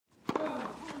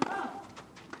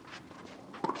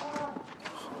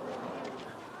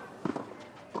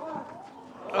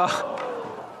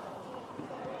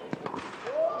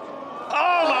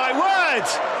Oh my word!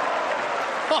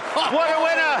 What a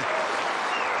winner!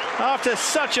 After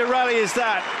such a rally as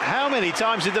that, how many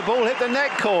times did the ball hit the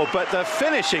net cord? But the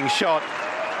finishing shot,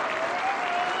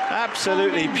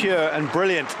 absolutely pure and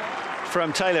brilliant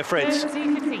from Taylor Fritz.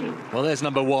 Well, there's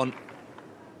number one.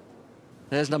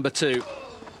 There's number two.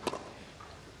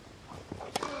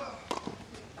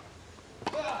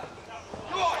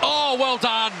 Oh, well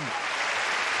done.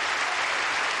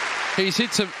 He's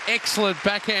hit some excellent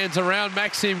backhands around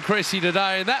Maxime Cressy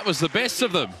today, and that was the best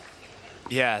of them.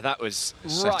 Yeah, that was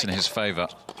set in his favour.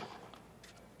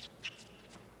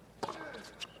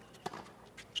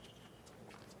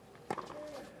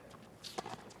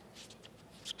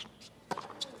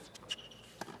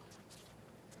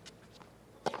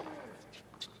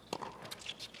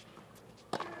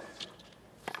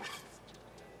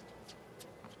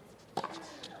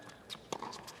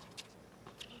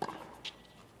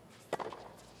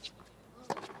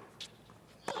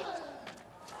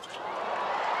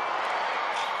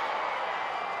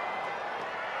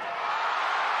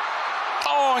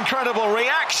 Oh, incredible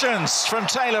reactions from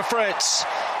Taylor Fritz.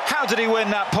 How did he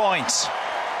win that point?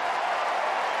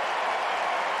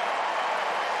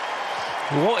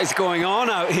 What is going on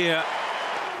out here?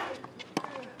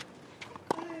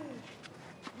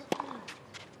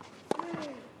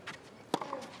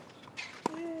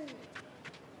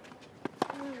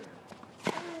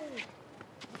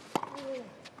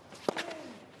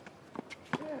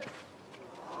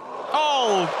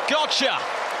 Oh, gotcha!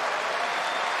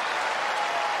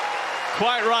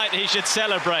 Quite right, he should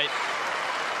celebrate.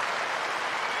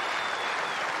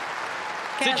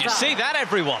 Did you see that,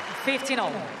 everyone?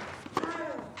 15-all.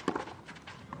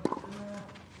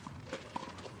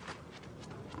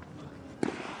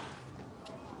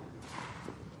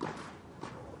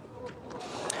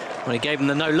 Well, he gave him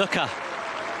the no-looker.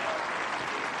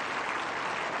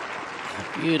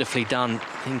 Beautifully done.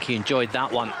 I think he enjoyed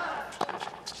that one.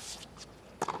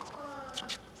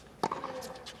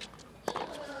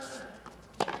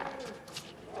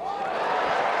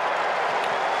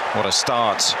 What a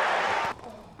start.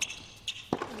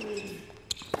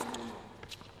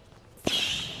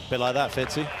 Bit like that,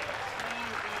 Fitzy.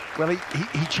 Well,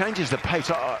 he changes the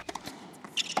pace.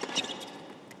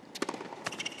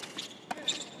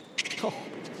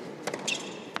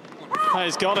 Oh,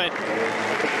 he's got it.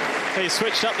 He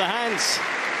switched up the hands.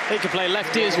 He can play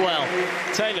lefty as well.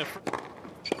 Taylor.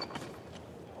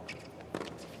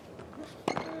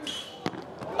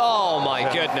 Oh my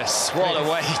goodness, what a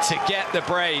way to get the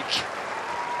break.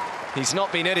 He's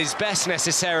not been at his best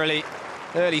necessarily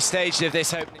early stage of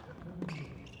this opening.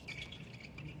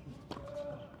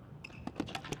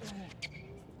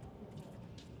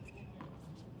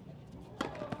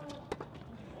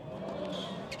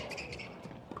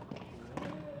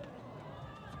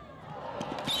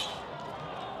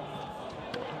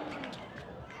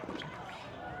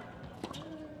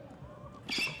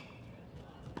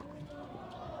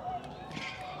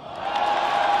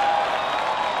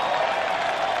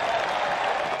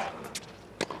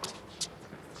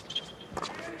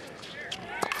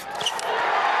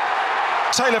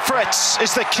 Taylor Fritz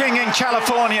is the king in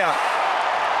California.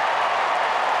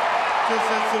 6-3,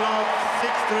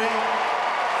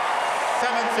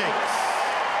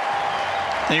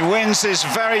 7-6. He wins his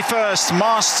very first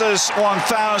Masters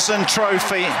 1000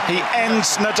 trophy. He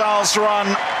ends Nadal's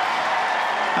run,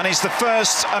 and he's the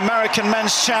first American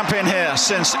men's champion here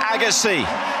since Agassi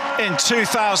in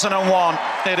 2001.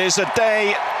 It is a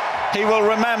day he will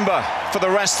remember for the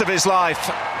rest of his life.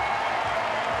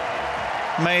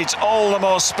 Made all the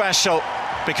more special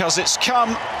because it's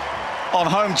come on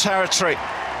home territory.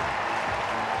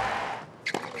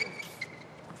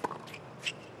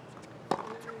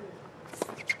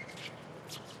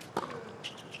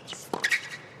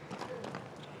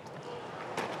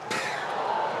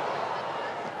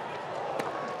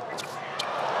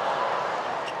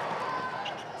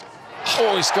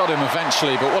 Oh, he's got him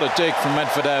eventually, but what a dig from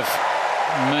Medvedev.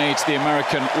 Made the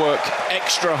American work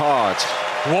extra hard.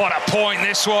 What a point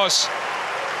this was.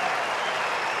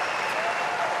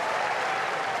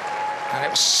 And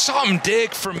it was some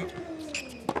dig from...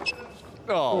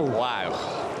 Oh, wow.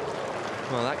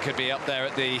 Well, that could be up there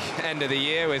at the end of the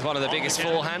year with one of the biggest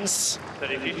forehands.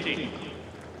 30-15.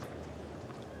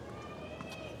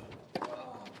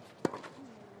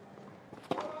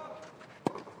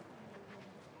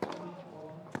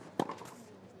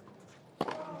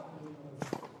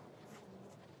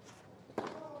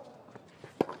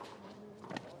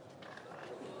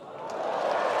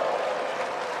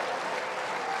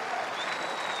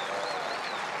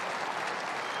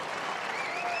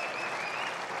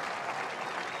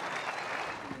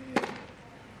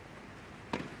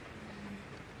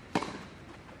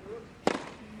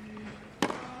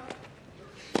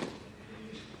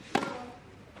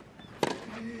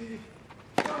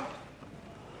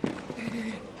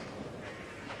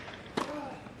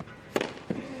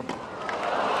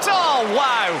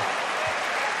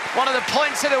 of the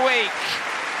points of the week.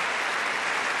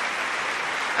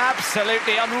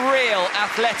 Absolutely unreal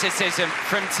athleticism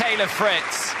from Taylor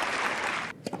Fritz.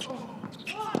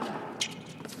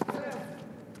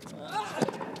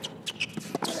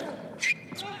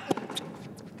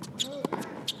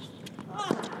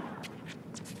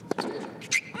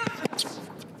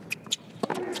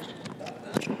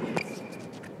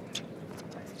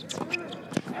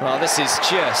 Well, this is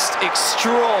just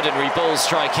extraordinary ball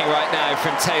striking right now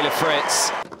from Taylor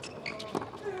Fritz.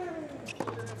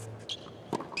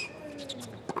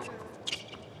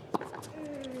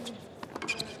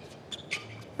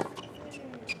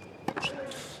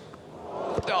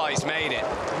 Oh, he's made it.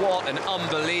 What an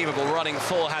unbelievable running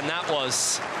forehand that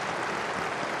was.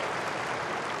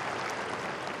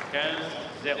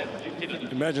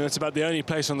 Imagine that's about the only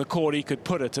place on the court he could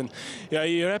put it. And yeah,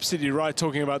 you're absolutely right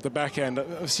talking about the backhand.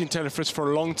 I've seen Taylor Fritz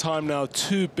for a long time now.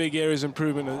 Two big areas of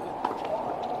improvement.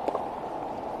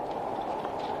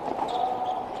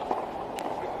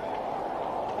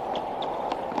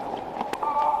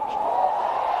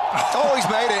 Oh, he's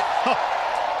made it.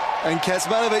 And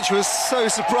Kecmanovic was so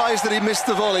surprised that he missed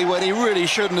the volley when he really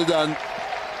shouldn't have done.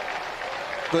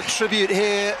 But tribute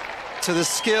here to the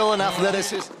skill and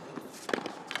athleticism.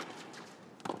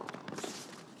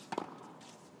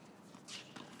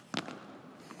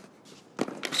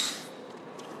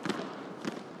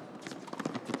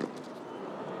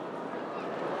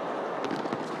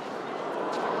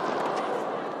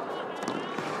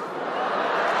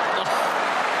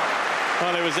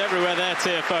 Well, it was everywhere there,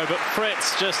 TFO, but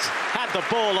Fritz just had the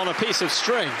ball on a piece of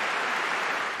string.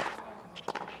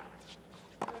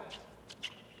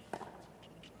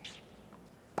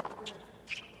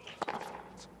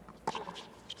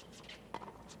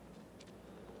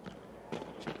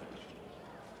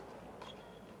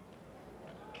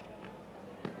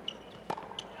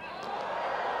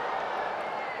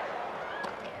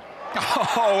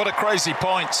 Oh, what a crazy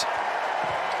point.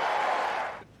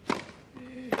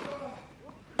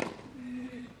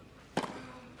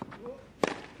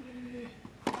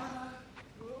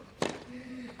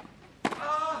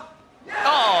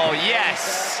 Oh,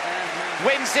 yes.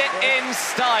 Wins it in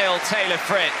style, Taylor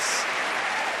Fritz.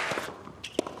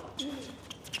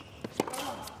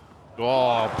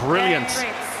 Oh, brilliant.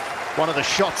 One of the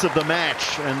shots of the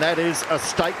match, and that is a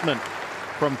statement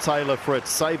from Taylor Fritz,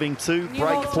 saving two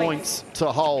break points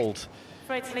to hold.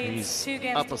 Fritz leads 2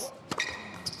 games. Up a...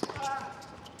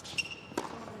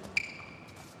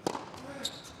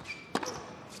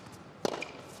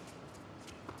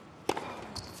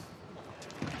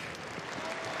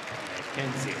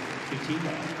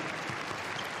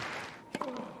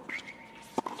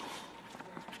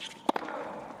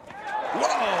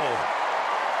 Whoa!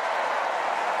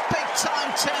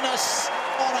 Big-time tennis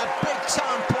on a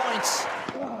big-time point.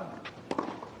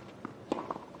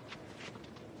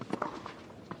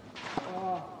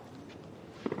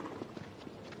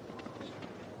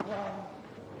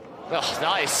 Oh,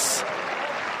 nice.